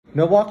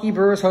Milwaukee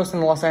Brewers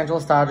hosting the Los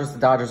Angeles Dodgers. The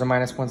Dodgers are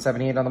minus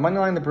 178 on the money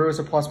line. The Brewers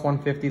are plus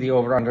 150. The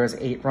over-under is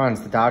 8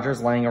 runs. The Dodgers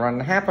laying a run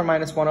and a half are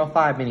minus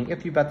 105, meaning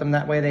if you bet them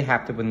that way, they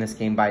have to win this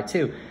game by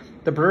 2.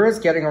 The Brewers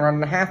getting a run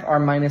and a half are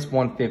minus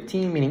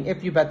 115, meaning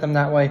if you bet them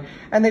that way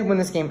and they win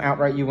this game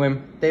outright, you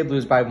win. They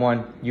lose by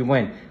 1, you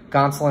win.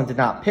 Gonsolin did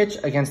not pitch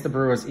against the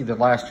Brewers either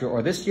last year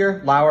or this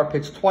year. Lauer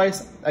pitched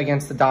twice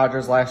against the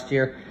Dodgers last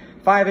year.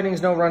 5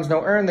 innings, no runs,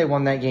 no earned. They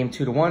won that game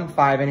 2-1.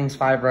 5 innings,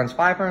 5 runs,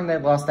 5 earned. They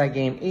lost that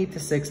game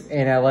 8-6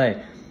 in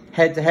LA.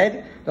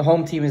 Head-to-head, the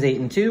home team is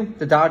 8-2.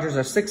 The Dodgers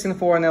are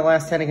 6-4 in their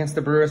last 10 against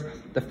the Brewers.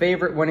 The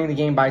favorite winning the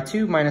game by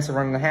 2, minus a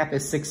run and a half,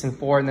 is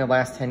 6-4 in their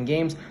last 10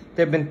 games.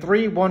 There have been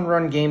 3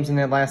 one-run games in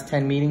their last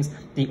 10 meetings.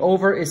 The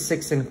over is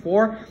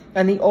 6-4,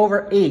 and the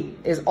over 8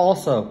 is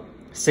also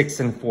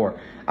 6-4.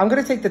 I'm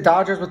going to take the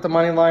Dodgers with the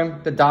money line,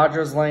 the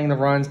Dodgers laying the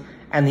runs,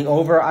 and the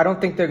over. I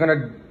don't think they're going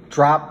to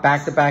drop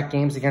back-to-back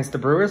games against the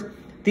Brewers.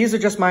 These are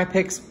just my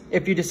picks.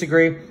 If you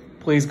disagree,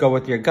 please go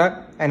with your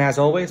gut. And as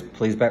always,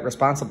 please bet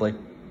responsibly.